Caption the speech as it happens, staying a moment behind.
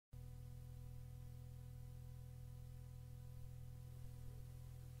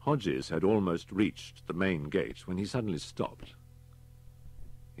Hodges had almost reached the main gate when he suddenly stopped.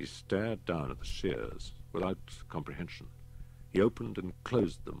 He stared down at the shears without comprehension. He opened and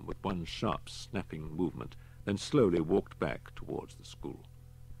closed them with one sharp, snapping movement, then slowly walked back towards the school.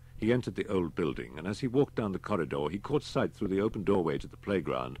 He entered the old building, and as he walked down the corridor, he caught sight through the open doorway to the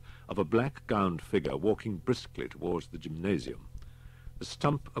playground of a black-gowned figure walking briskly towards the gymnasium. The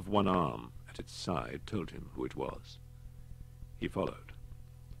stump of one arm at its side told him who it was. He followed.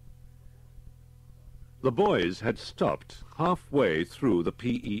 The boys had stopped halfway through the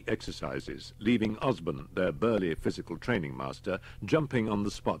P.E. exercises, leaving Osborne, their burly physical training master, jumping on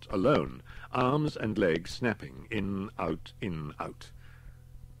the spot alone, arms and legs snapping, in, out, in, out.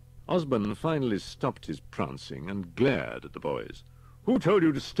 Osborne finally stopped his prancing and glared at the boys. "Who told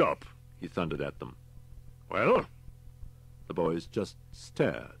you to stop?" he thundered at them. "Well?" The boys just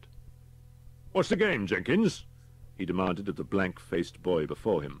stared. "What's the game, Jenkins?" he demanded of the blank-faced boy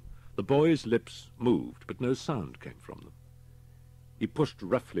before him. The boy's lips moved, but no sound came from them. He pushed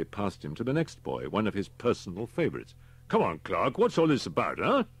roughly past him to the next boy, one of his personal favorites. "Come on, Clark, what's all this about,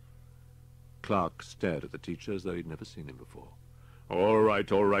 huh?" Clark stared at the teacher as though he'd never seen him before. All right,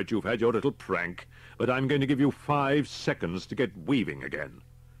 you've had your little prank, but I'm going to give you 5 seconds to get weaving again."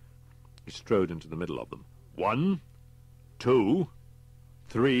 He strode into the middle of them. 1, 2,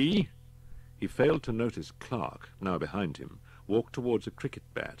 3... He failed to notice Clark, now behind him, walk towards a cricket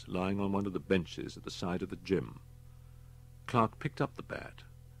bat lying on one of the benches at the side of the gym. Clark picked up the bat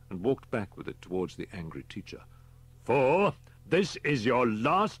and walked back with it towards the angry teacher. 4, this is your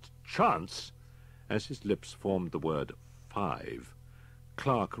last chance. As his lips formed the word 5,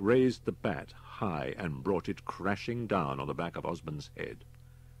 Clark raised the bat high and brought it crashing down on the back of Osborne's head.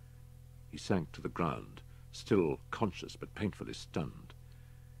 He sank to the ground, still conscious but painfully stunned.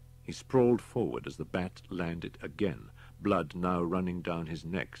 He sprawled forward as the bat landed again, blood now running down his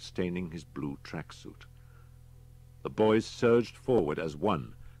neck, staining his blue tracksuit. The boys surged forward as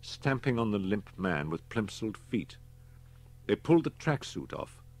one, stamping on the limp man with plimsolled feet. They pulled the tracksuit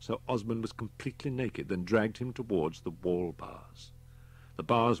off, so Osborne was completely naked, then dragged him towards the wall bars. The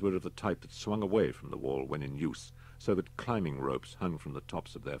bars were of the type that swung away from the wall when in use, so that climbing ropes hung from the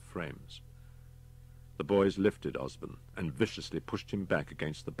tops of their frames. The boys lifted Osborne and viciously pushed him back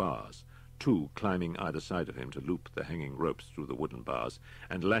against the bars, 2 climbing either side of him to loop the hanging ropes through the wooden bars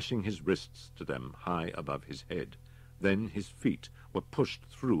and lashing his wrists to them high above his head. Then his feet were pushed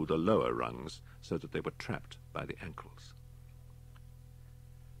through the lower rungs so that they were trapped by the ankles.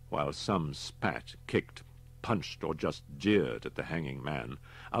 While some spat, kicked, punched, or just jeered at the hanging man,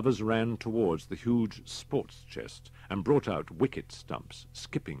 others ran towards the huge sports chest and brought out wicket stumps,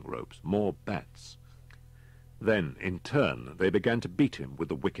 skipping ropes, more bats. Then, in turn, they began to beat him with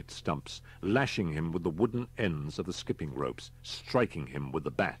the wicket stumps, lashing him with the wooden ends of the skipping ropes, striking him with the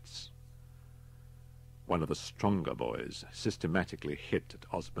bats. One of the stronger boys systematically hit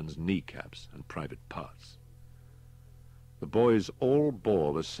at Osborne's kneecaps and private parts. The boys all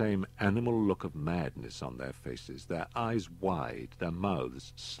bore the same animal look of madness on their faces, their eyes wide, their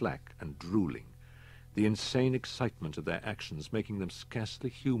mouths slack and drooling, the insane excitement of their actions making them scarcely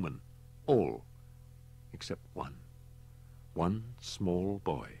human, all except one. One small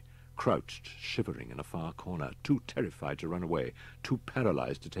boy, crouched, shivering in a far corner, too terrified to run away, too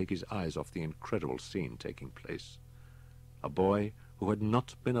paralyzed to take his eyes off the incredible scene taking place. A boy who had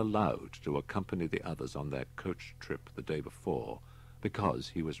not been allowed to accompany the others on their coach trip the day before because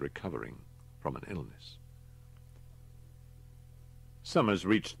he was recovering from an illness. Summers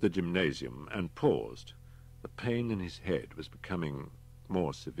reached the gymnasium and paused. The pain in his head was becoming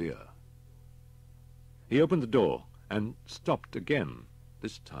more severe. He opened the door and stopped again,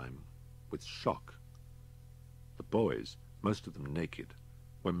 this time with shock. The boys, most of them naked,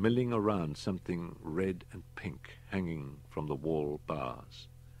 were milling around something red and pink hanging from the wall bars.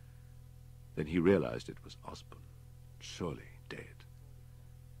 Then he realized it was Osborne, surely dead.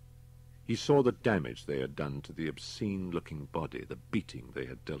 He saw the damage they had done to the obscene-looking body, the beating they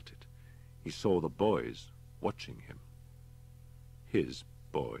had dealt it. He saw the boys watching him. His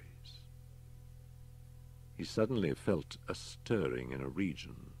boys. He suddenly felt a stirring in a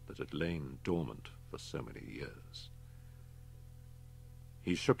region that had lain dormant for so many years.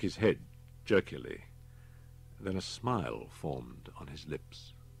 He shook his head jerkily, then a smile formed on his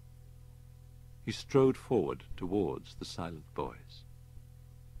lips. He strode forward towards the silent boys.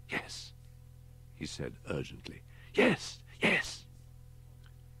 "Yes," he said urgently. "Yes, yes."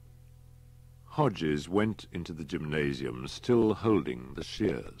 Hodges went into the gymnasium, still holding the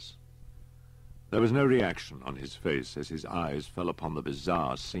shears. There was no reaction on his face as his eyes fell upon the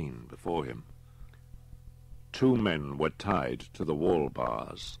bizarre scene before him. 2 men were tied to the wall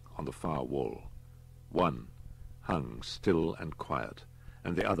bars on the far wall. One hung still and quiet,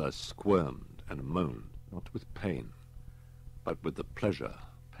 and the other squirmed and moaned, not with pain, but with the pleasure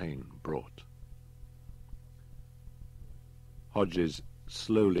pain brought. Hodges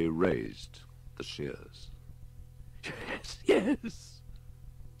slowly raised the shears. "Yes, yes!"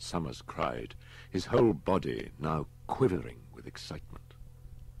 Summers cried, his whole body now quivering with excitement.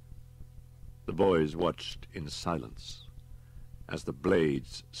 The boys watched in silence as the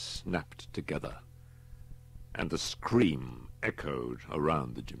blades snapped together, and the scream echoed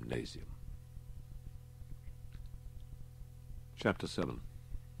around the gymnasium. Chapter 7.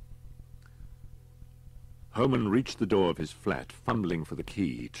 Holman reached the door of his flat, fumbling for the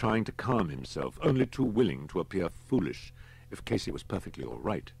key, trying to calm himself, only too willing to appear foolish if Casey was perfectly all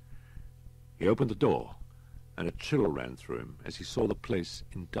right. He opened the door, and a chill ran through him as he saw the place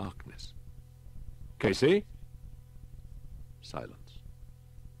in darkness. "Casey?" Silence.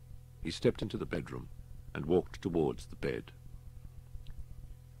 He stepped into the bedroom and walked towards the bed.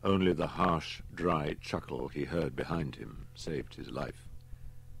 Only the harsh, dry chuckle he heard behind him saved his life.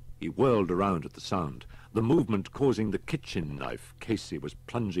 He whirled around at the sound, the movement causing the kitchen knife Casey was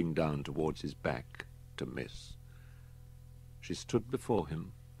plunging down towards his back to miss. She stood before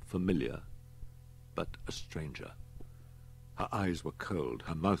him, familiar, but a stranger. Her eyes were cold,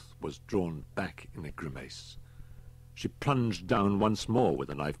 her mouth was drawn back in a grimace. She plunged down once more with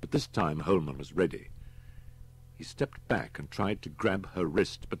the knife, but this time Holman was ready. He stepped back and tried to grab her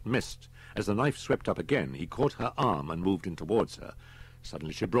wrist, but missed. As the knife swept up again, he caught her arm and moved in towards her.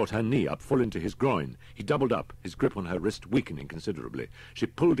 Suddenly she brought her knee up full into his groin. He doubled up, his grip on her wrist weakening considerably. She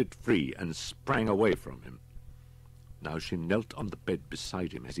pulled it free and sprang away from him. Now she knelt on the bed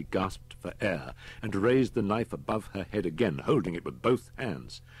beside him as he gasped for air and raised the knife above her head again, holding it with both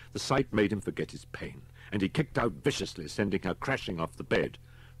hands. The sight made him forget his pain, and he kicked out viciously, sending her crashing off the bed.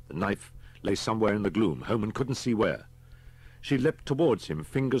 The knife lay somewhere in the gloom. Holman couldn't see where. She leapt towards him,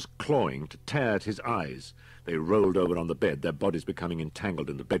 fingers clawing to tear at his eyes. They rolled over on the bed, their bodies becoming entangled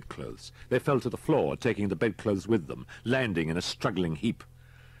in the bedclothes. They fell to the floor, taking the bedclothes with them, landing in a struggling heap.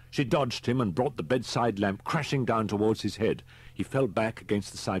 She dodged him and brought the bedside lamp crashing down towards his head. He fell back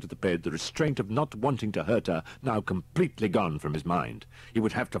against the side of the bed, the restraint of not wanting to hurt her now completely gone from his mind. He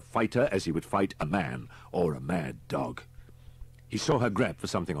would have to fight her as he would fight a man or a mad dog. He saw her grab for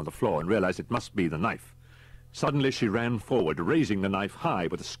something on the floor and realized it must be the knife. Suddenly she ran forward, raising the knife high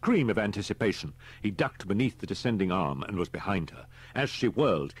with a scream of anticipation. He ducked beneath the descending arm and was behind her. As she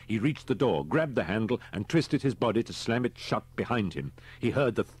whirled, he reached the door, grabbed the handle, and twisted his body to slam it shut behind him. He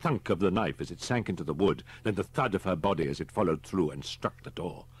heard the thunk of the knife as it sank into the wood, then the thud of her body as it followed through and struck the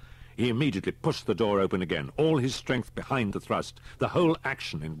door. He immediately pushed the door open again, all his strength behind the thrust, the whole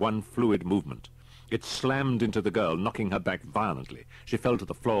action in one fluid movement. It slammed into the girl, knocking her back violently. She fell to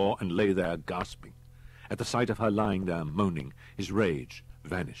the floor and lay there gasping. At the sight of her lying there moaning, his rage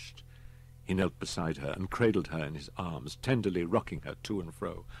vanished. He knelt beside her and cradled her in his arms, tenderly rocking her to and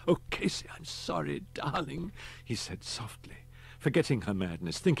fro. "Oh, Casey, I'm sorry, darling," he said softly, forgetting her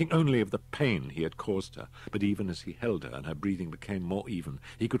madness, thinking only of the pain he had caused her. But even as he held her and her breathing became more even,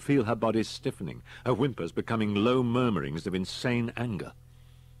 he could feel her body stiffening, her whimpers becoming low murmurings of insane anger.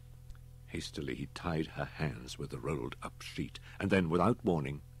 Hastily he tied her hands with the rolled-up sheet, and then, without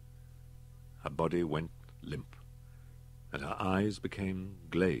warning, her body went limp, and her eyes became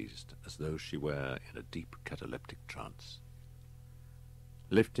glazed as though she were in a deep cataleptic trance.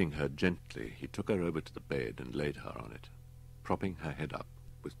 Lifting her gently, he took her over to the bed and laid her on it, propping her head up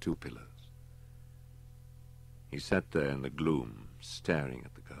with 2 pillows. He sat there in the gloom, staring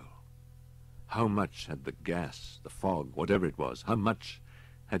at the girl. How much had the gas, the fog, whatever it was, how much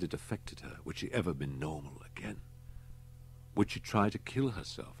had it affected her? Would she ever be normal again? Would she try to kill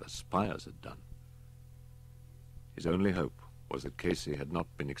herself, as Spires had done? His only hope was that Casey had not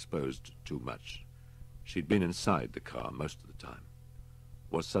been exposed too much. She'd been inside the car most of the time.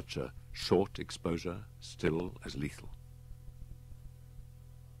 Was such a short exposure still as lethal?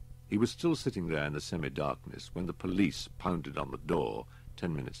 He was still sitting there in the semi-darkness when the police pounded on the door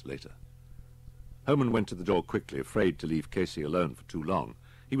 10 minutes later. Holman went to the door quickly, afraid to leave Casey alone for too long.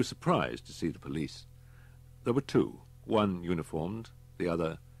 He was surprised to see the police. There were 2, one uniformed, the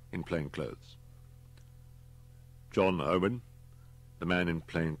other in plain clothes. "John Holman?" the man in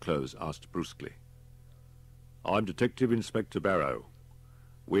plain clothes asked brusquely. "I'm Detective Inspector Barrow.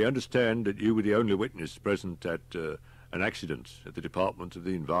 We understand that you were the only witness present at an accident at the Department of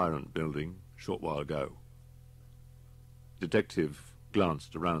the Environment building a short while ago." The detective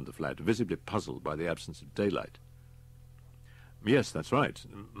glanced around the flat, visibly puzzled by the absence of daylight. "Yes, that's right.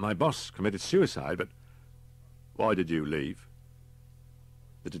 My boss committed suicide, but..." Why did you leave?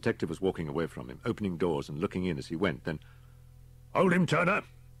 The detective was walking away from him, opening doors and looking in as he went. Then, "Hold him, Turner!"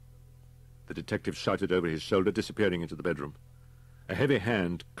 The detective shouted over his shoulder, disappearing into the bedroom. A heavy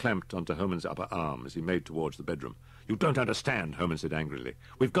hand clamped onto Homan's upper arm as he made towards the bedroom. "You don't understand," Homan said angrily.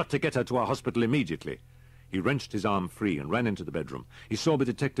 "We've got to get her to our hospital immediately." He wrenched his arm free and ran into the bedroom. He saw the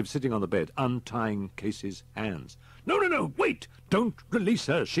detective sitting on the bed, untying Casey's hands. No, wait! Don't release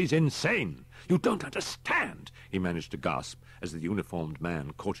her! She's insane! You don't understand!" he managed to gasp as the uniformed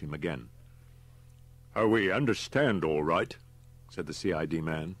man caught him again. "Oh, we understand, all right," said the CID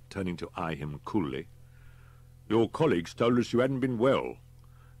man, turning to eye him coolly. "Your colleagues told us you hadn't been well.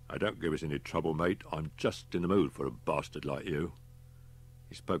 Don't give us any trouble, mate. I'm just in the mood for a bastard like you."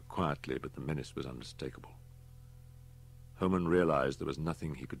 He spoke quietly, but the menace was unmistakable. Homan realized there was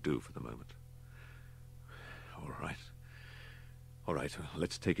nothing he could do for the moment. All right,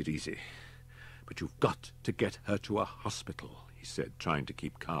 let's take it easy. But you've got to get her to a hospital," he said, trying to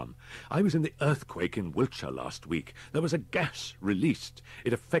keep calm. "I was in the earthquake in Wiltshire last week. There was a gas released.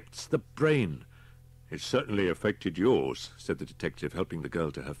 It affects the brain." "It certainly affected yours," said the detective, helping the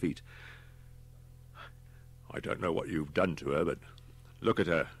girl to her feet. "I don't know what you've done to her, but look at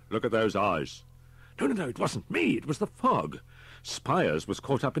her. Look at those eyes." No, it wasn't me. It was the fog. Spires was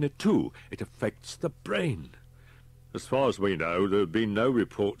caught up in it too. It affects the brain. As far as we know, there have been no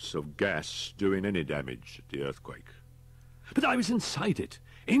reports of gas doing any damage at the earthquake. But I was inside it,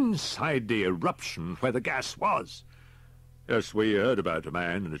 inside the eruption where the gas was. Yes, we heard about a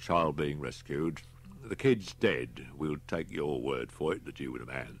man and a child being rescued. The kid's dead. We'll take your word for it that you were the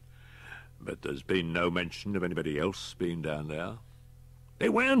man. But there's been no mention of anybody else being down there. They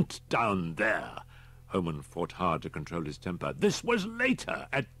weren't down there. Homan fought hard to control his temper. This was later,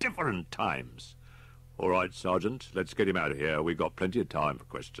 at different times. All right, Sergeant, let's get him out of here. We've got plenty of time for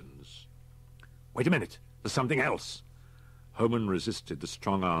questions. Wait a minute. There's something else. Homan resisted the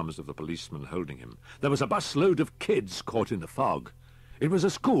strong arms of the policeman holding him. There was a busload of kids caught in the fog. It was a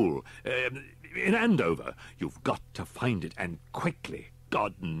school in Andover. You've got to find it, and quickly.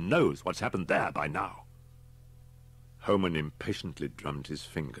 God knows what's happened there by now. Homan impatiently drummed his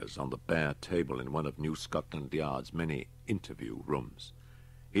fingers on the bare table in one of New Scotland Yard's many interview rooms.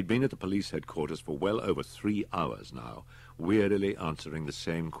 He'd been at the police headquarters for well over 3 hours now, wearily answering the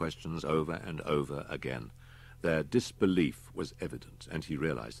same questions over and over again. Their disbelief was evident, and he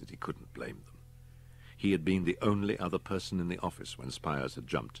realized that he couldn't blame them. He had been the only other person in the office when Spires had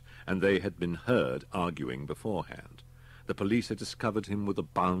jumped, and they had been heard arguing beforehand. The police had discovered him with a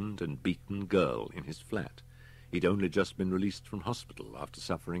bound and beaten girl in his flat. He'd only just been released from hospital after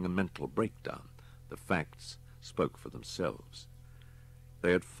suffering a mental breakdown. The facts spoke for themselves.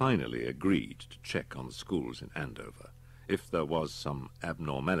 They had finally agreed to check on the schools in Andover. If there was some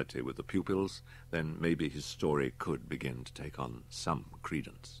abnormality with the pupils, then maybe his story could begin to take on some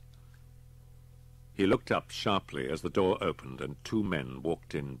credence. He looked up sharply as the door opened and 2 men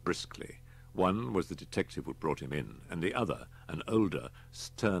walked in briskly. One was the detective who brought him in, and the other, an older,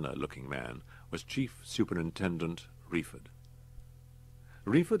 sterner-looking man, was Chief Superintendent Herbert.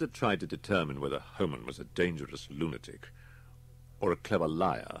 Herbert had tried to determine whether Homan was a dangerous lunatic or a clever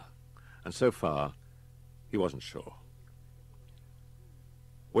liar, and so far he wasn't sure.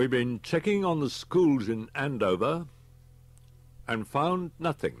 "We've been checking on the schools in Andover and found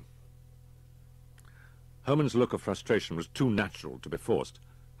nothing." Homan's look of frustration was too natural to be forced.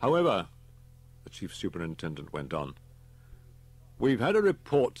 "However," the chief superintendent went on, "we've had a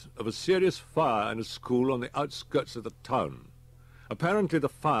report of a serious fire in a school on the outskirts of the town. Apparently the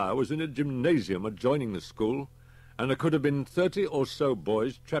fire was in a gymnasium adjoining the school, and there could have been 30 or so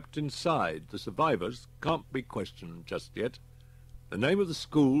boys trapped inside. The survivors can't be questioned just yet. The name of the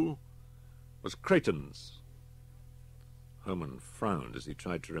school was Creighton's." Homan frowned as he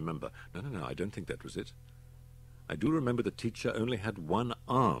tried to remember. No, I don't think that was it. I do remember the teacher only had 1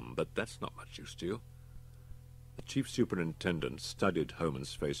 arm, but that's not much use to you. The chief superintendent studied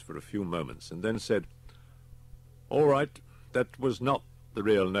Homan's face for a few moments and then said, "All right, that was not the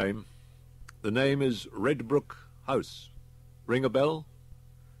real name. The name is Redbrook House. Ring a bell?"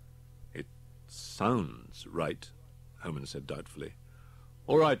 "It sounds right," Homan said doubtfully.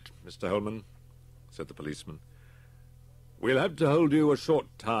 "All right, Mr. Holman," said the policeman. "We'll have to hold you a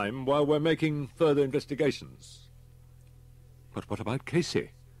short time while we're making further investigations." "But what about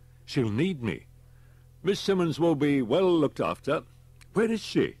Casey? She'll need me." "Miss Simmons will be well looked after." "Where is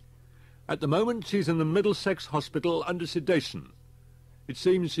she?" "At the moment she's in the Middlesex Hospital under sedation. It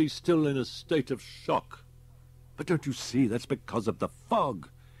seems she's still in a state of shock." "But don't you see that's because of the fog?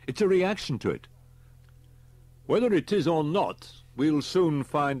 It's a reaction to it." "Whether it is or not, we'll soon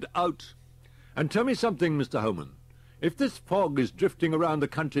find out. And tell me something, Mr. Homan. If this fog is drifting around the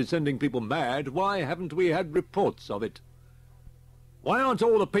country sending people mad, why haven't we had reports of it? Why aren't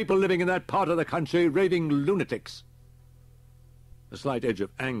all the people living in that part of the country raving lunatics? A slight edge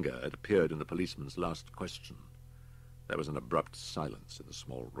of anger had appeared in the policeman's last question. There was an abrupt silence in the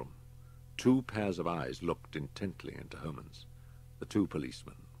small room. Two pairs of eyes looked intently into Homan's, the two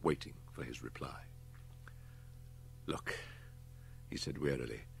policemen waiting for his reply. "Look," he said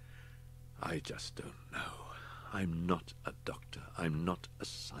wearily, "I just don't know. I'm not a doctor. I'm not a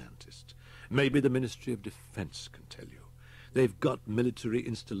scientist. Maybe the Ministry of Defense can tell you. They've got military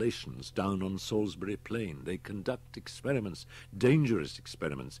installations down on Salisbury Plain. They conduct experiments, dangerous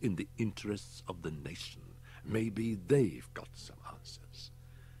experiments, in the interests of the nation. Maybe they've got some answers."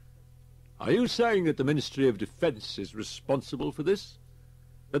 "Are you saying that the Ministry of Defense is responsible for this?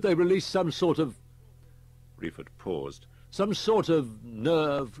 That they release some sort of—" Reeford paused. "Some sort of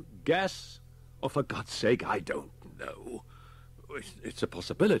nerve gas? Oh, for God's sake, I don't know. It's a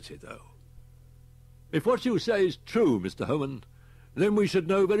possibility, though. If what you say is true, Mr. Homan, then we should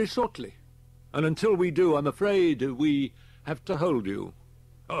know very shortly. And until we do, I'm afraid we have to hold you."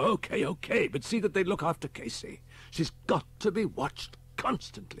 "Oh, okay, but see that they look after Casey. She's got to be watched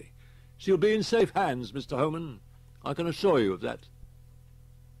constantly." "She'll be in safe hands, Mr. Homan. I can assure you of that."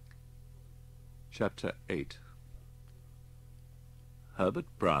 Chapter 8. Herbert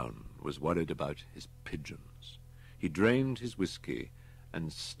Brown was worried about his pigeons. He drained his whiskey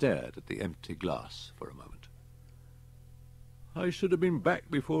and stared at the empty glass for a moment. "I should have been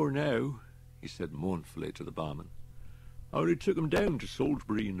back before now," he said mournfully to the barman. "I only took 'em down to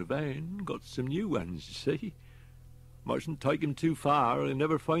Salisbury in the van. Got some new ones, you see. Mustn't take 'em too far, or they'll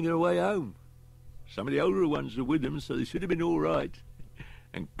never find their way home. Some of the older ones are with 'em, so they should have been all right.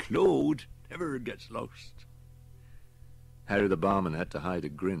 And Claude never gets lost." Harry the barman had to hide a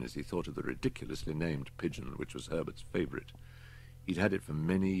grin as he thought of the ridiculously named pigeon, which was Herbert's favourite. He'd had it for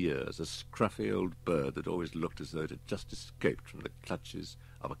many years, a scruffy old bird that always looked as though it had just escaped from the clutches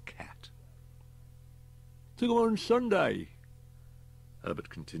of a cat. "Took 'em on Sunday," Herbert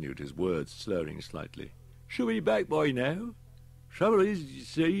continued, his words slurring slightly. "Should be back by now. Trouble is, you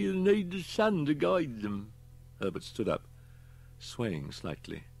see, you need the sun to guide them." Herbert stood up, swaying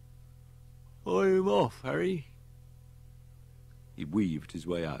slightly. "I'm off, Harry." He weaved his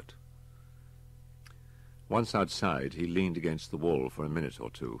way out. Once outside, he leaned against the wall for a minute or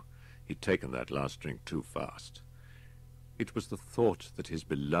two. He'd taken that last drink too fast. It was the thought that his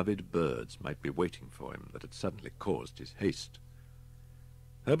beloved birds might be waiting for him that had suddenly caused his haste.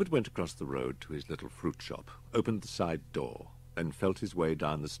 Herbert went across the road to his little fruit shop, opened the side door, then felt his way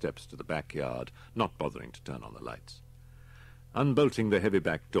down the steps to the backyard, not bothering to turn on the lights. Unbolting the heavy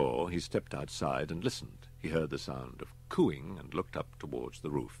back door, he stepped outside and listened. He heard the sound of cooing and looked up towards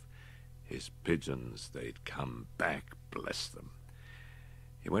the roof. His pigeons, they'd come back, bless them.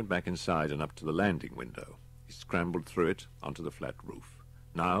 He went back inside and up to the landing window. He scrambled through it onto the flat roof.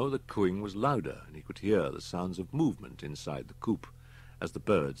 Now the cooing was louder, and he could hear the sounds of movement inside the coop as the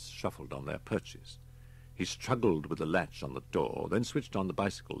birds shuffled on their perches. He struggled with the latch on the door, then switched on the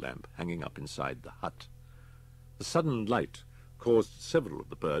bicycle lamp hanging up inside the hut. The sudden light caused several of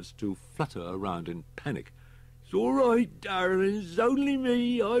the birds to flutter around in panic. "It's all right, darling. It's only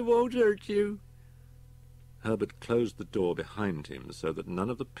me. I won't hurt you." Herbert closed the door behind him so that none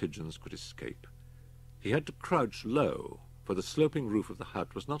of the pigeons could escape. He had to crouch low, for the sloping roof of the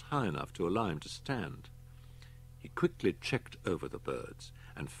hut was not high enough to allow him to stand. He quickly checked over the birds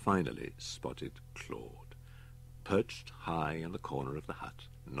and finally spotted Claude, perched high in the corner of the hut,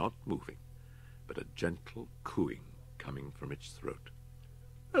 not moving, but a gentle cooing coming from its throat.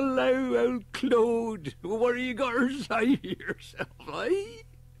 "Hello, old Claude. What have you got to say to yourself, eh?"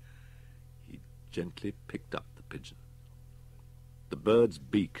 He gently picked up the pigeon. The bird's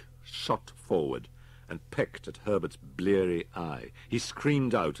beak shot forward and pecked at Herbert's bleary eye. He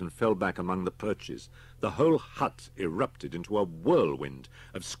screamed out and fell back among the perches. The whole hut erupted into a whirlwind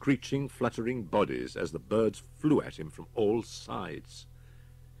of screeching, fluttering bodies as the birds flew at him from all sides.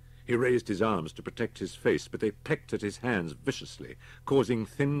 He raised his arms to protect his face, but they pecked at his hands viciously, causing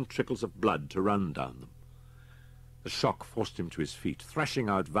thin trickles of blood to run down them. The shock forced him to his feet, thrashing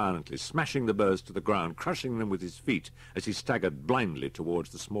out violently, smashing the birds to the ground, crushing them with his feet as he staggered blindly towards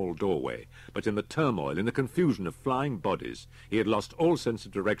the small doorway. But in the turmoil, in the confusion of flying bodies, he had lost all sense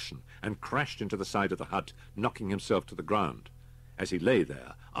of direction and crashed into the side of the hut, knocking himself to the ground. As he lay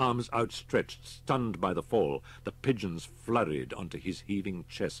there, arms outstretched, stunned by the fall, the pigeons flurried onto his heaving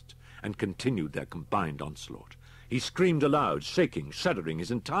chest and continued their combined onslaught. He screamed aloud, shaking, shuddering,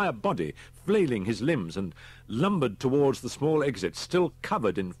 his entire body flailing his limbs, and lumbered towards the small exit, still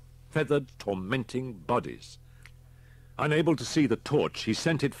covered in feathered, tormenting bodies. Unable to see the torch, he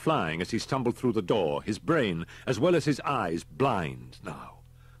sent it flying as he stumbled through the door, his brain, as well as his eyes, blind now.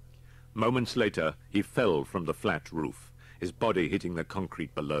 Moments later, he fell from the flat roof, his body hitting the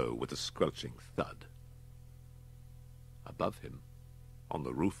concrete below with a squelching thud. Above him, on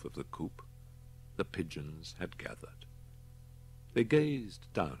the roof of the coop, the pigeons had gathered. They gazed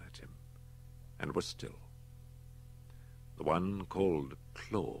down at him and were still. The one called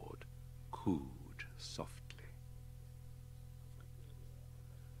Claude cooed softly.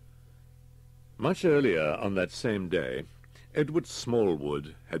 Much earlier on that same day, Edward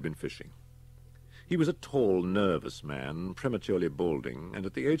Smallwood had been fishing. He was a tall, nervous man, prematurely balding, and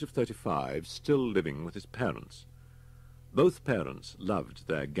at the age of 35, still living with his parents. Both parents loved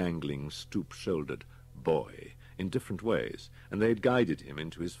their gangling, stoop-shouldered boy in different ways, and they had guided him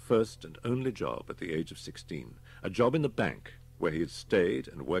into his first and only job at the age of 16, a job in the bank, where he had stayed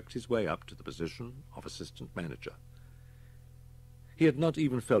and worked his way up to the position of assistant manager. He had not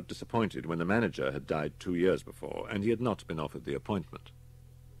even felt disappointed when the manager had died 2 years before, and he had not been offered the appointment.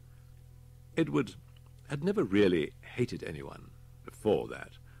 Edward had never really hated anyone before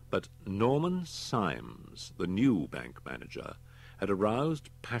that, but Norman Symes, the new bank manager, had aroused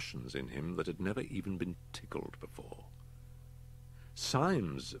passions in him that had never even been tickled before.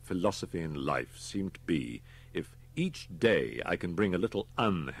 Symes' philosophy in life seemed to be, if each day I can bring a little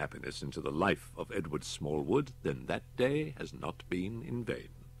unhappiness into the life of Edward Smallwood, then that day has not been in vain.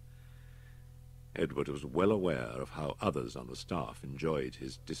 Edward was well aware of how others on the staff enjoyed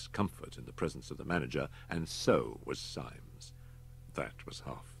his discomfort in the presence of the manager, and so was Symes. That was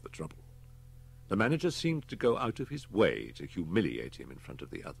half the trouble. The manager seemed to go out of his way to humiliate him in front of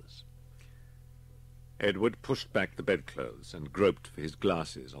the others. Edward pushed back the bedclothes and groped for his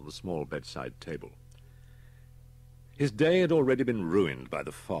glasses on the small bedside table. His day had already been ruined by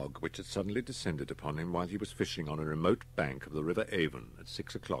the fog which had suddenly descended upon him while he was fishing on a remote bank of the River Avon at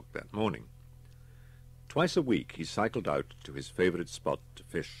 6 o'clock that morning. Twice a week he cycled out to his favourite spot to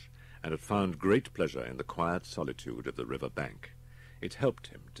fish, and had found great pleasure in the quiet solitude of the river bank. It helped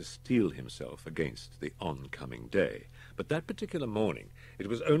him to steel himself against the oncoming day. But that particular morning, it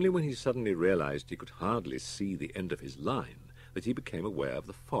was only when he suddenly realized he could hardly see the end of his line that he became aware of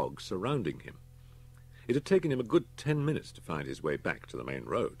the fog surrounding him. It had taken him a good 10 minutes to find his way back to the main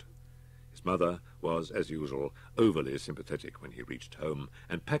road. His mother was, as usual, overly sympathetic when he reached home,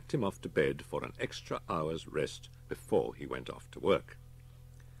 and packed him off to bed for an extra hour's rest before he went off to work.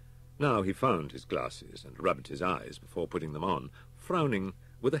 Now he found his glasses and rubbed his eyes before putting them on, frowning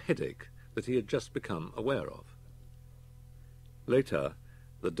with a headache that he had just become aware of. Later,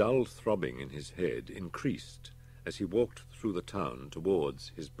 the dull throbbing in his head increased as he walked through the town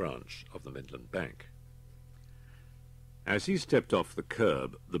towards his branch of the Midland Bank. As he stepped off the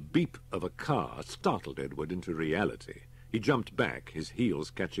curb, the beep of a car startled Edward into reality. He jumped back, his heels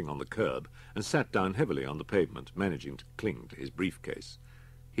catching on the curb, and sat down heavily on the pavement, managing to cling to his briefcase.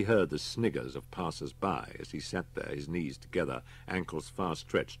 He heard the sniggers of passers-by as he sat there, his knees together, ankles far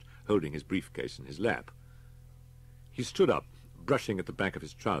stretched, holding his briefcase in his lap. He stood up, brushing at the back of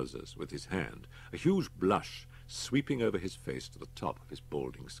his trousers with his hand, a huge blush sweeping over his face to the top of his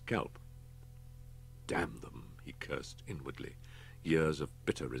balding scalp. "Damn them," he cursed inwardly, years of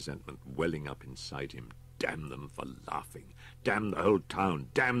bitter resentment welling up inside him. Damn them for laughing. Damn the whole town.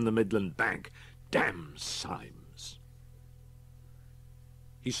 Damn the Midland Bank. Damn Symes.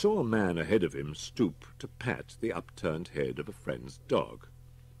 He saw a man ahead of him stoop to pat the upturned head of a friend's dog.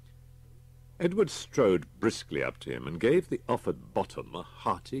 Edward strode briskly up to him and gave the offered bottom a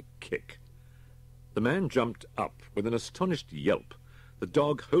hearty kick. The man jumped up with an astonished yelp, the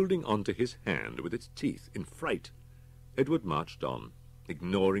dog holding on to his hand with its teeth in fright. Edward marched on,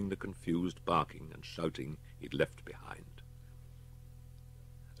 ignoring the confused barking and shouting he'd left behind.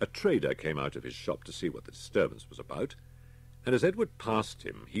 A trader came out of his shop to see what the disturbance was about, and as Edward passed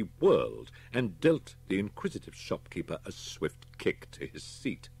him, he whirled and dealt the inquisitive shopkeeper a swift kick to his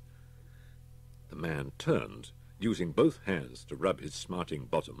seat. The man turned, using both hands to rub his smarting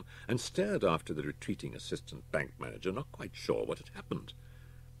bottom, and stared after the retreating assistant bank manager, not quite sure what had happened.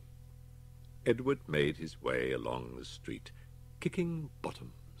 Edward made his way along the street, kicking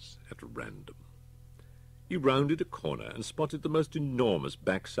bottoms at random. He rounded a corner and spotted the most enormous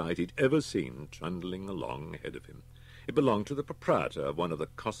backside he'd ever seen trundling along ahead of him. It belonged to the proprietor of one of the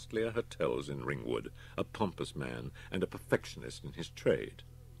costlier hotels in Ringwood, a pompous man and a perfectionist in his trade.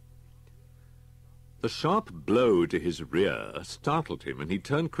 The sharp blow to his rear startled him, and he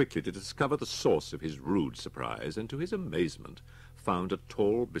turned quickly to discover the source of his rude surprise, and to his amazement found a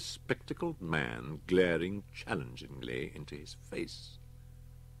tall, bespectacled man glaring challengingly into his face.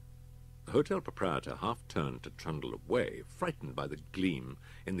 The hotel proprietor half turned to trundle away, frightened by the gleam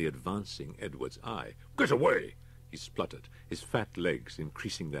in the advancing Edward's eye. "Get away!" he spluttered, his fat legs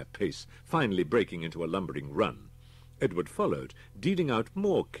increasing their pace, finally breaking into a lumbering run. Edward followed, dealing out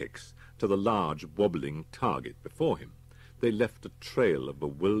more kicks to the large, wobbling target before him. They left a trail of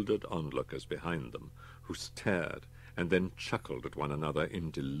bewildered onlookers behind them, who stared and then chuckled at one another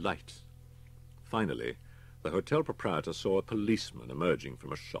in delight. Finally, the hotel proprietor saw a policeman emerging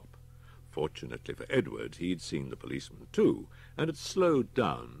from a shop. Fortunately for Edward, he'd seen the policeman too, and had slowed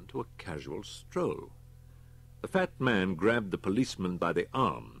down to a casual stroll. The fat man grabbed the policeman by the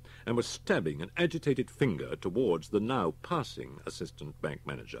arm and was stabbing an agitated finger towards the now passing assistant bank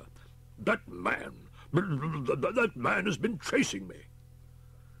manager. That man has been chasing me."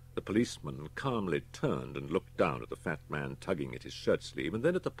 The policeman calmly turned and looked down at the fat man tugging at his shirt sleeve, and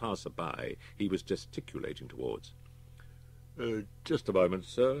then at the passer-by he was gesticulating towards. Just a moment,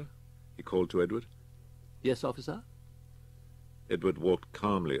 sir," he called to Edward. "Yes, officer?" Edward walked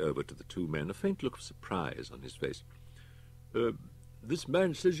calmly over to the two men, a faint look of surprise on his face. This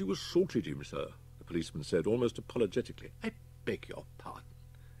man says you assaulted him, sir," the policeman said, almost apologetically. "I beg your pardon,"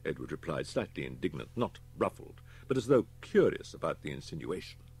 Edward replied, slightly indignant, not ruffled, but as though curious about the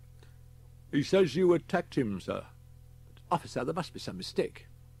insinuation. "He says you attacked him, sir." "Officer, there must be some mistake,"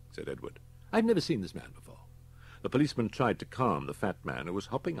 said Edward. "I've never seen this man before." The policeman tried to calm the fat man, who was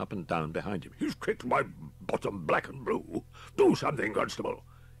hopping up and down behind him. "He's kicked my bottom black and blue. Do something, constable."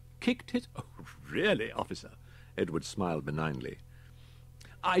 "Kicked it? Oh, really, officer?" Edward smiled benignly.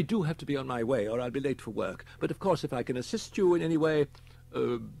 "I do have to be on my way, or I'll be late for work. But, of course, if I can assist you in any way—"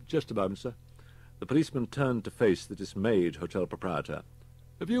 Just a moment, sir." The policeman turned to face the dismayed hotel proprietor.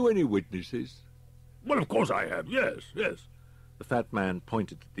 "Have you any witnesses?" "Well, of course I have. Yes." The fat man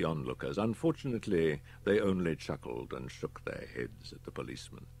pointed at the onlookers. Unfortunately, they only chuckled and shook their heads at the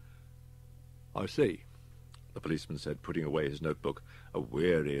policeman. "I see," the policeman said, putting away his notebook, a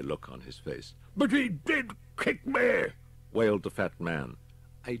weary look on his face. "But he did kick me!" wailed the fat man.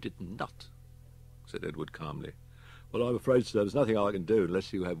 "I did not," said Edward calmly. "Well, I'm afraid, sir, there's nothing I can do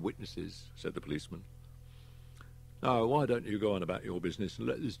unless you have witnesses," said the policeman. "Now, why don't you go on about your business and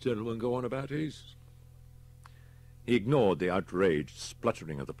let this gentleman go on about his?" He ignored the outraged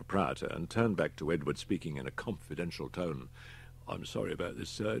spluttering of the proprietor and turned back to Edward, speaking in a confidential tone. "I'm sorry about this,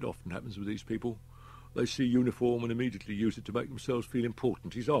 sir. It often happens with these people. They see uniform and immediately use it to make themselves feel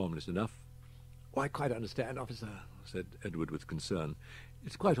important. He's harmless enough." "Oh, I quite understand, officer," said Edward with concern.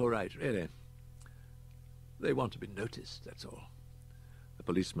 "It's quite all right, really. They want to be noticed, that's all." The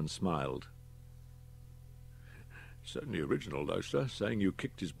policeman smiled. "Certainly original, though, sir, saying you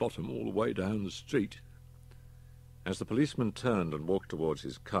kicked his bottom all the way down the street." As the policeman turned and walked towards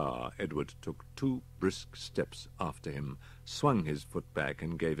his car, Edward took 2 brisk steps after him, swung his foot back,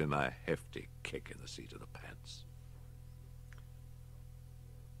 and gave him a hefty kick in the seat of the pants.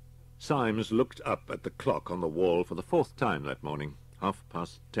 Symes looked up at the clock on the wall for the 4th time that morning,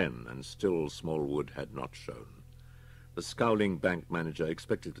 10:30, and still Smallwood had not shown. The scowling bank manager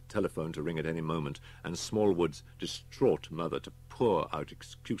expected the telephone to ring at any moment, and Smallwood's distraught mother to pour out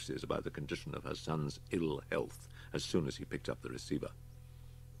excuses about the condition of her son's ill health as soon as he picked up the receiver.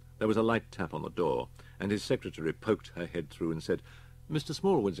 There was a light tap on the door, and his secretary poked her head through and said, "Mr.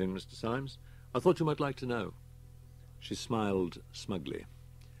 Smallwood's in, Mr. Symes. I thought you might like to know." She smiled smugly.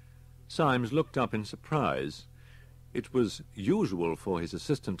 Symes looked up in surprise. It was usual for his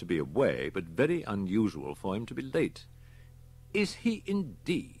assistant to be away, but very unusual for him to be late. "Is he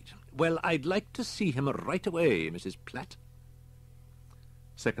indeed? Well, I'd like to see him right away, Mrs. Platt."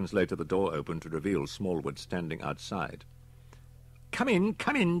 Seconds later the door opened to reveal Smallwood standing outside. Come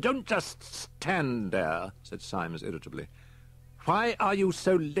in, don't just stand there," said Symes irritably. "Why are you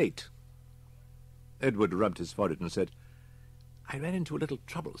so late?" Edward rubbed his forehead and said, "I ran into a little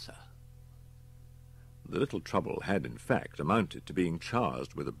trouble, sir." The little trouble had, in fact, amounted to being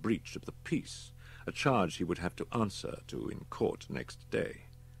charged with a breach of the peace, a charge he would have to answer to in court next day.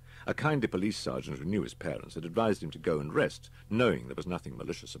 A kindly police sergeant who knew his parents had advised him to go and rest, knowing there was nothing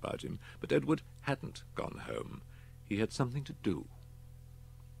malicious about him, but Edward hadn't gone home. He had something to do.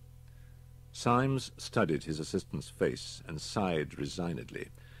 Symes studied his assistant's face and sighed resignedly.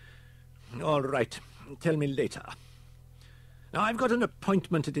 "All right, tell me later. Now, I've got an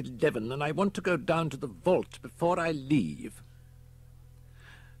appointment at 11, and I want to go down to the vault before I leave.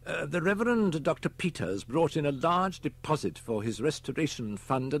 The Reverend Dr. Peters brought in a large deposit for his restoration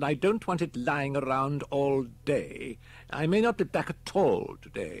fund, and I don't want it lying around all day. I may not be back at all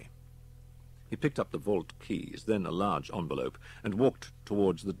today." He picked up the vault keys, then a large envelope, and walked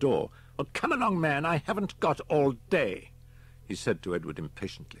towards the door. "Well, come along, man, I haven't got all day," he said to Edward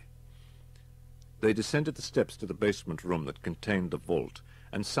impatiently. They descended the steps to the basement room that contained the vault,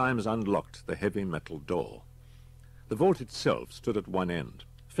 and Symes unlocked the heavy metal door. The vault itself stood at one end,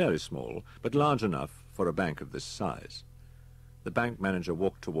 fairly small, but large enough for a bank of this size. The bank manager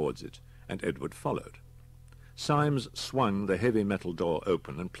walked towards it, and Edward followed. Symes swung the heavy metal door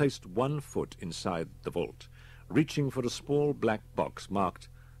open and placed one foot inside the vault, reaching for a small black box marked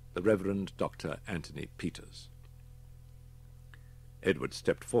the Reverend Dr. Anthony Peters. Edward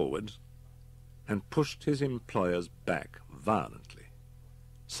stepped forward and pushed his employer's back violently.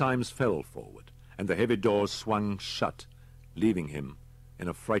 Symes fell forward, and the heavy door swung shut, leaving him in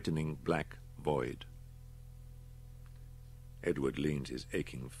a frightening black void. Edward leaned his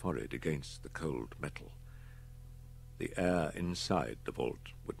aching forehead against the cold metal. The air inside the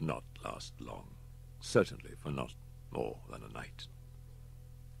vault would not last long, certainly for not more than a night.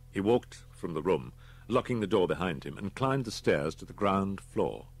 He walked from the room, locking the door behind him, and climbed the stairs to the ground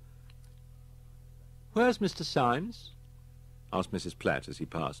floor. "Where's Mr. Symes?" asked Mrs. Platt as he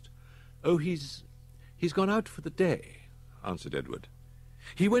passed. "Oh, he's gone out for the day," answered Edward.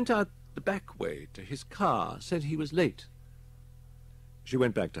 "He went out the back way to his car, said he was late." She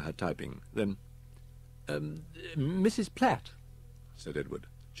went back to her typing. Then, "Mrs. Platt," said Edward.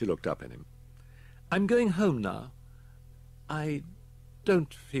 She looked up at him. "I'm going home now. I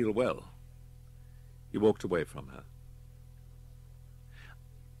don't feel well." He walked away from her.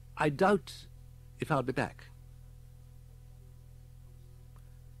 "I doubt if I'll be back."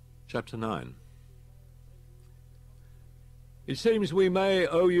 Chapter 9. "It seems we may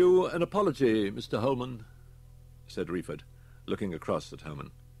owe you an apology, Mr. Holman," said Reeford, looking across at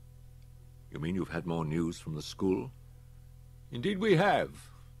Holman. "You mean you've had more news from the school?" "Indeed we have,"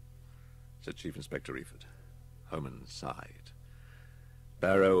 said Chief Inspector Reeford. Holman sighed.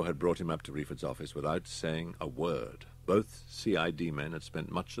 Barrow had brought him up to Reeford's office without saying a word. Both CID men had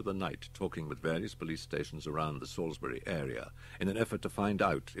spent much of the night talking with various police stations around the Salisbury area in an effort to find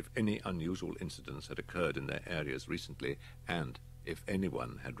out if any unusual incidents had occurred in their areas recently and if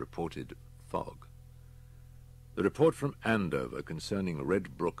anyone had reported fog. The report from Andover concerning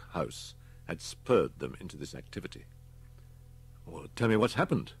Red Brook House had spurred them into this activity. "Well, tell me what's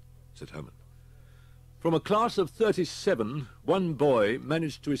happened," said Holman. "From a class of 37, one boy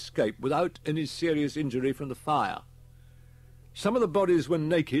managed to escape without any serious injury from the fire. Some of the bodies were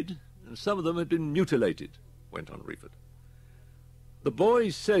naked, and some of them had been mutilated," went on Reeford. "The boy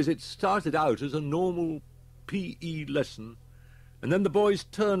says it started out as a normal PE lesson, and then the boys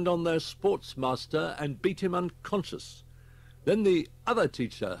turned on their sports master and beat him unconscious. Then the other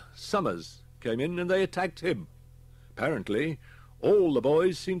teacher, Summers, came in and they attacked him. Apparently, all the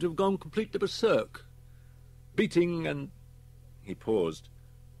boys seem to have gone completely berserk, beating and—" He paused.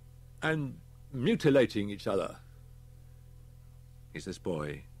 "and mutilating each other." "Is this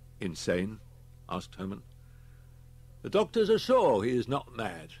boy insane?" asked Holman. "The doctors are sure he is not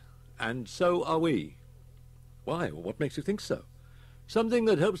mad, and so are we." "Why? What makes you think so?" "Something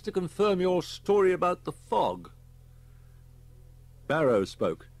that helps to confirm your story about the fog." Barrow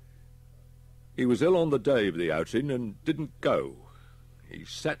spoke. "He was ill on the day of the outing and didn't go. He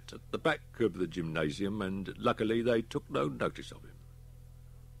sat at the back of the gymnasium, and luckily they took no notice of him."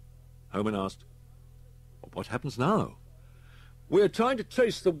 Holman asked, "What happens now?" "We're trying to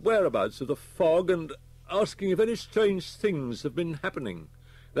trace the whereabouts of the fog and asking if any strange things have been happening.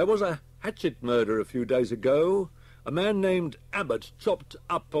 There was a hatchet murder a few days ago. A man named Abbott chopped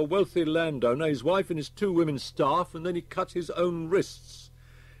up a wealthy landowner, his wife and his 2 women staff, and then he cut his own wrists.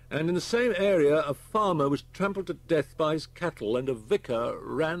 And in the same area, a farmer was trampled to death by his cattle, and a vicar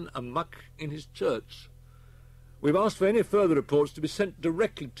ran amok in his church. We've asked for any further reports to be sent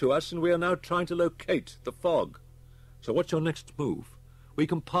directly to us, and we are now trying to locate the fog." "So what's your next move?" "We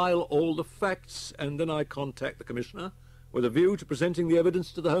compile all the facts, and then I contact the Commissioner with a view to presenting the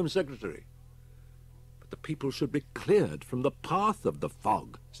evidence to the Home Secretary." "But the people should be cleared from the path of the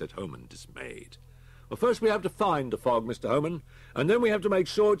fog," said Holman, dismayed. "Well, first we have to find the fog, Mr. Holman, and then we have to make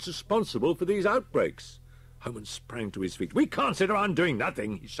sure it's responsible for these outbreaks." Holman sprang to his feet. "We can't sit around doing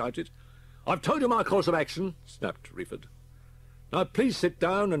nothing," he shouted. "I've told you my course of action," snapped Reeford. "Now please sit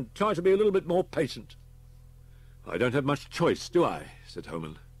down and try to be a little bit more patient." "I don't have much choice, do I?" said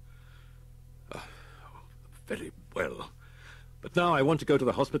Holman. "Very well. But now I want to go to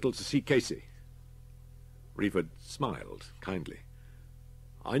the hospital to see Casey." Reeford smiled kindly.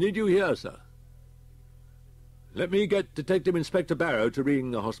 "I need you here, sir. Let me get Detective Inspector Barrow to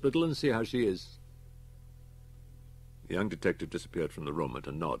ring the hospital and see how she is." The young detective disappeared from the room at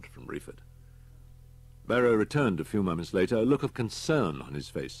a nod from Reeford. Barrow returned a few moments later, a look of concern on his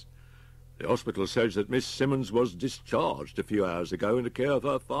face. "The hospital says that Miss Simmons was discharged a few hours ago in the care of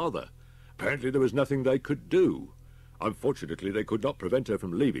her father. Apparently there was nothing they could do. Unfortunately, they could not prevent her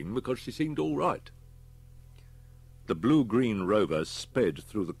from leaving because she seemed all right. The blue-green Rover sped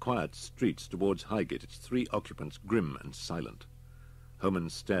through the quiet streets towards Highgate, its 3 occupants grim and silent.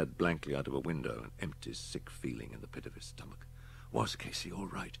 Homan stared blankly out of a window, an empty, sick feeling in the pit of his stomach. Was Casey all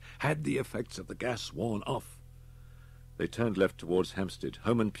right? Had the effects of the gas worn off? They turned left towards Hampstead,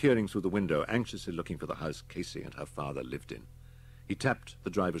 Homan peering through the window, anxiously looking for the house Casey and her father lived in. He tapped the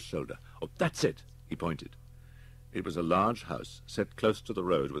driver's shoulder. "Oh, that's it," he pointed. It was a large house, set close to the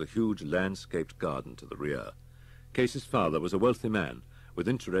road, with a huge landscaped garden to the rear. Casey's father was a wealthy man, with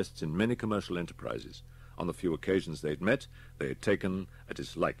interests in many commercial enterprises. On the few occasions they had met, they had taken a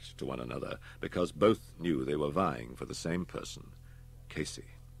dislike to one another, because both knew they were vying for the same person,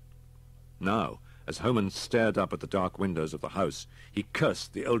 Casey. Now, as Homan stared up at the dark windows of the house, he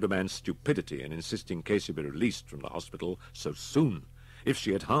cursed the older man's stupidity in insisting Casey be released from the hospital so soon, if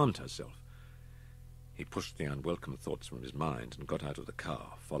she had harmed herself. He pushed the unwelcome thoughts from his mind and got out of the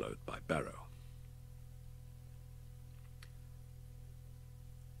car, followed by Barrow.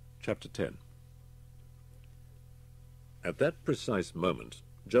 Chapter 10. At that precise moment,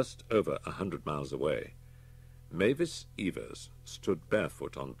 just over 100 miles away, Mavis Evers stood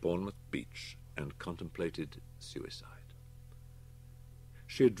barefoot on Bournemouth Beach and contemplated suicide.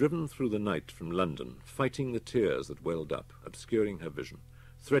 She had driven through the night from London, fighting the tears that welled up, obscuring her vision,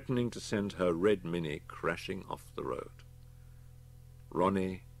 threatening to send her red Mini crashing off the road.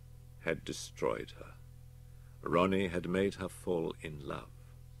 Ronnie had destroyed her. Ronnie had made her fall in love.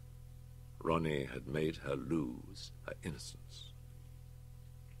 Ronnie had made her lose her innocence.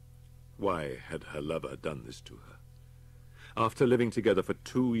 Why had her lover done this to her? After living together for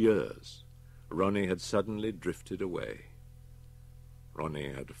 2 years, Ronnie had suddenly drifted away.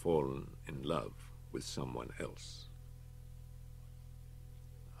 Ronnie had fallen in love with someone else.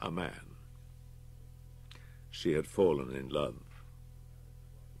 A man. She had fallen in love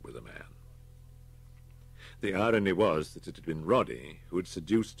with a man. The irony was that it had been Roddy who had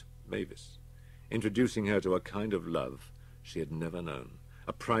seduced Mavis, introducing her to a kind of love she had never known,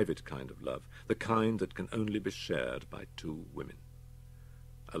 a private kind of love, the kind that can only be shared by 2 women.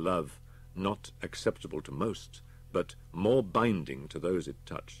 A love not acceptable to most, but more binding to those it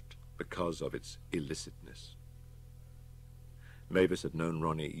touched because of its illicitness. Mavis had known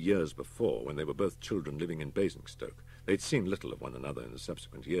Ronnie years before, when they were both children living in Basingstoke. They'd seen little of one another in the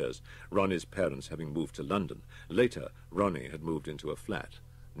subsequent years, Ronnie's parents having moved to London. Later, Ronnie had moved into a flat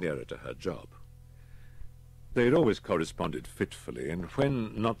nearer to her job. They had always corresponded fitfully, and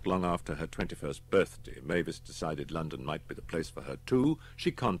when, not long after her 21st birthday, Mavis decided London might be the place for her too, she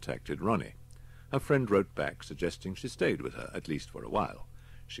contacted Ronnie. Her friend wrote back, suggesting she stayed with her, at least for a while.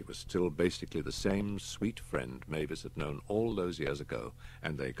 She was still basically the same sweet friend Mavis had known all those years ago,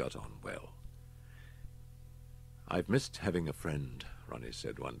 and they got on well. "I've missed having a friend," Ronnie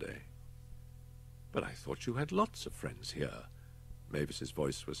said one day. "But I thought you had lots of friends here." Mavis's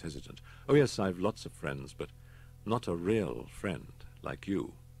voice was hesitant. "Oh, yes, I've lots of friends, but not a real friend like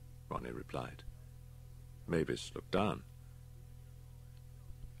you," Ronnie replied. Mavis looked down.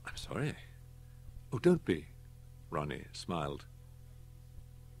 "I'm sorry." "Oh, don't be." Ronnie smiled.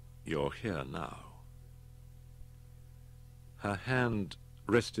 "You're here now." Her hand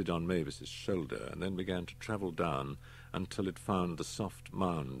rested on Mavis's shoulder and then began to travel down until it found the soft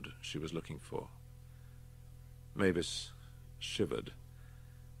mound she was looking for. Mavis shivered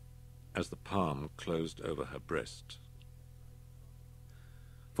as the palm closed over her breast.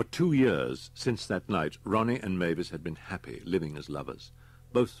 For 2 years since that night, Ronnie and Mavis had been happy, living as lovers.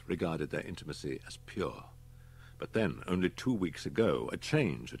 Both regarded their intimacy as pure. But then, only 2 weeks ago, a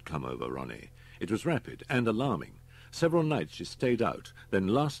change had come over Ronnie. It was rapid and alarming. Several nights she stayed out. Then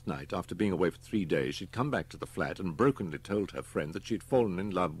last night, after being away for 3 days, she'd come back to the flat and brokenly told her friend that she'd fallen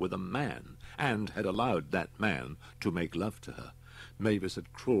in love with a man, and had allowed that man to make love to her. Mavis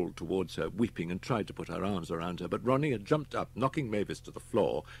had crawled towards her, weeping, and tried to put her arms around her, but Ronnie had jumped up, knocking Mavis to the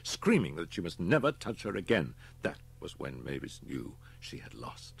floor, screaming that she must never touch her again. That was when Mavis knew she had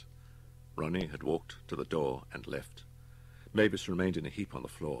lost. Ronnie had walked to the door and left. Mavis remained in a heap on the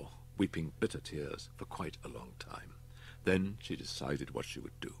floor, weeping bitter tears for quite a long time. Then she decided what she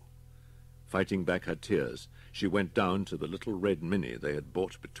would do. Fighting back her tears, she went down to the little red Mini they had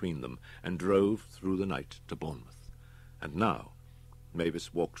bought between them and drove through the night to Bournemouth. And now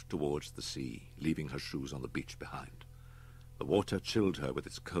Mavis walked towards the sea, leaving her shoes on the beach behind. The water chilled her with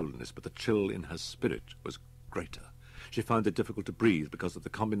its coldness, but the chill in her spirit was greater. She found it difficult to breathe because of the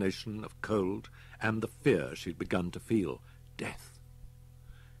combination of cold and the fear she'd begun to feel. Death.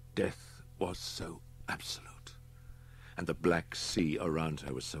 Death was so absolute, and the black sea around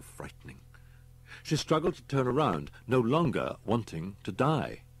her was so frightening. She struggled to turn around, no longer wanting to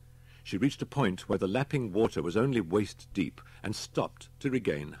die. She reached a point where the lapping water was only waist-deep and stopped to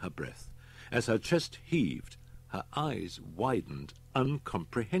regain her breath. As her chest heaved, her eyes widened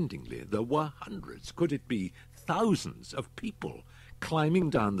uncomprehendingly. There were hundreds, could it be thousands of people, climbing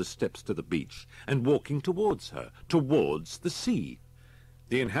down the steps to the beach and walking towards her, towards the sea.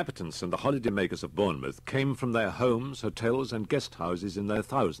 The inhabitants and the holiday-makers of Bournemouth came from their homes, hotels, and guest-houses in their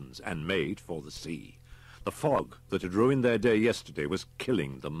thousands and made for the sea. The fog that had ruined their day yesterday was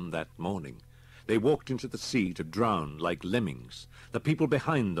killing them that morning. They walked into the sea to drown like lemmings, the people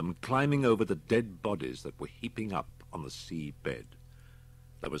behind them climbing over the dead bodies that were heaping up on the sea bed.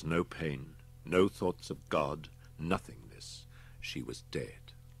 There was no pain, no thoughts of God, nothingness. She was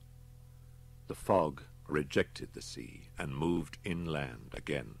dead. The fog rejected the sea and moved inland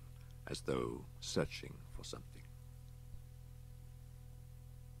again, as though searching for something.